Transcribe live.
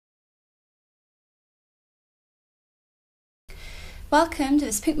Welcome to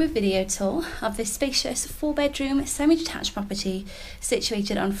this Pinkmove video tour of this spacious 4-bedroom semi-detached property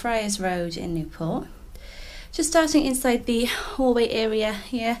situated on Friars Road in Newport. Just starting inside the hallway area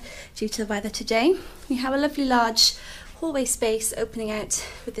here, due to the weather today, we have a lovely large hallway space opening out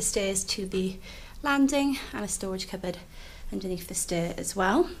with the stairs to the landing and a storage cupboard underneath the stair as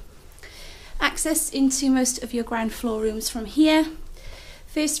well. Access into most of your ground floor rooms from here.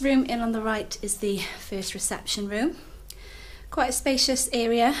 First room in on the right is the first reception room. Quite a spacious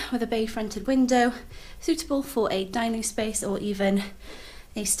area with a bay fronted window, suitable for a dining space or even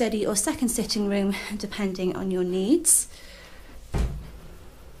a study or second sitting room depending on your needs.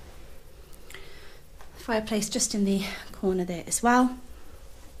 Fireplace just in the corner there as well.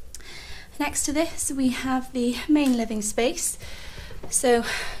 Next to this we have the main living space, so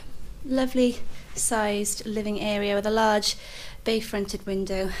lovely sized living area with a large bay fronted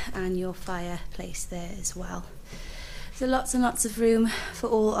window and your fireplace there as well. So lots and lots of room for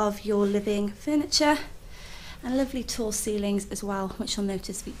all of your living furniture and lovely tall ceilings as well, which you'll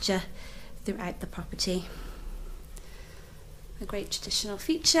notice feature throughout the property. A great traditional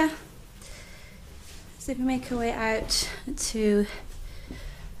feature. So if we make our way out to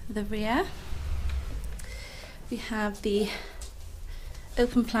the rear, we have the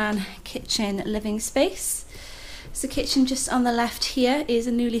open plan kitchen living space. So the kitchen just on the left here is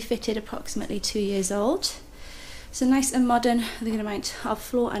a newly fitted, approximately 2 years old. So nice and modern with a good amount of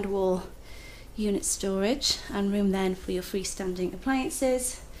floor and wall unit storage and room then for your freestanding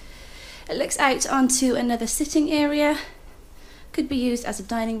appliances. It looks out onto another sitting area. Could be used as a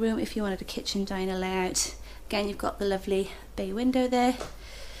dining room if you wanted a kitchen diner layout. Again, you've got the lovely bay window there.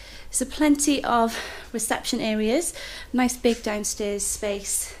 So plenty of reception areas, nice big downstairs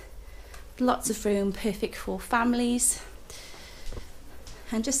space, lots of room, perfect for families.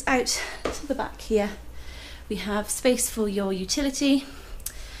 And just out to the back here, we have space for your utility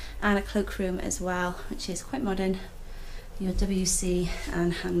and a cloakroom as well, which is quite modern. Your WC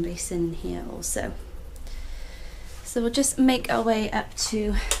and hand basin here also. So we'll just make our way up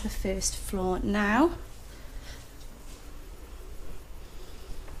to the first floor now.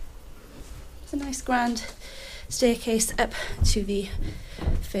 It's a nice grand staircase up to the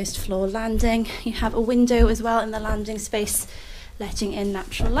first floor landing. You have a window as well in the landing space, letting in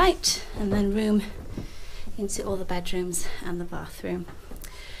natural light, and then room into all the bedrooms and the bathroom.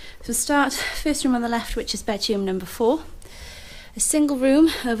 So we'll start first room on the left, which is bedroom number 4. A single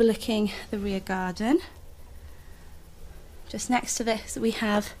room overlooking the rear garden. Just next to this we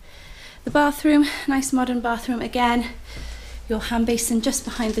have the bathroom, nice modern bathroom again. Your hand basin just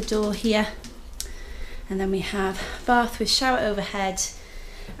behind the door here. And then we have bath with shower overhead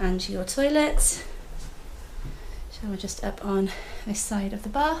and your toilet. Shower just up on this side of the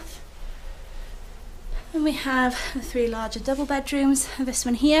bath. And we have the 3 larger double bedrooms. This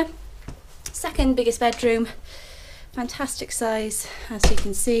one here, second biggest bedroom, fantastic size as you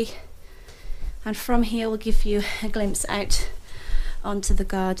can see. And from here we'll give you a glimpse out onto the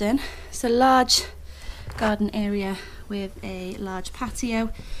garden. So large garden area with a large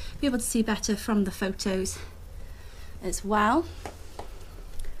patio. Be able to see better from the photos as well.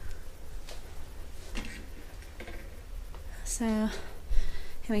 So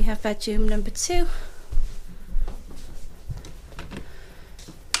here we have bedroom number 2.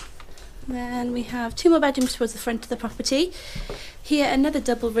 Then we have 2 more bedrooms towards the front of the property. Here another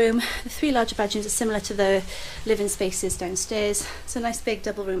double room. The 3 larger bedrooms are similar to the living spaces downstairs. So a nice big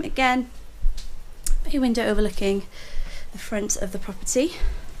double room again. A window overlooking the front of the property.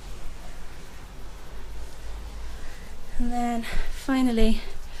 And then finally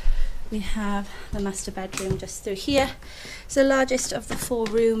we have the master bedroom just through here. So largest of the 4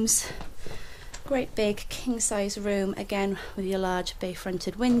 rooms. Great big king size room again with your large bay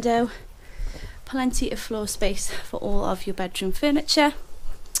fronted window. Plenty of floor space for all of your bedroom furniture.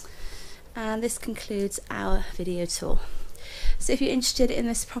 And this concludes our video tour. So if you're interested in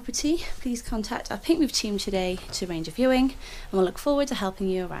this property, please contact our Pinkmove team today to arrange a viewing, and we'll look forward to helping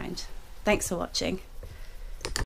you around. Thanks for watching.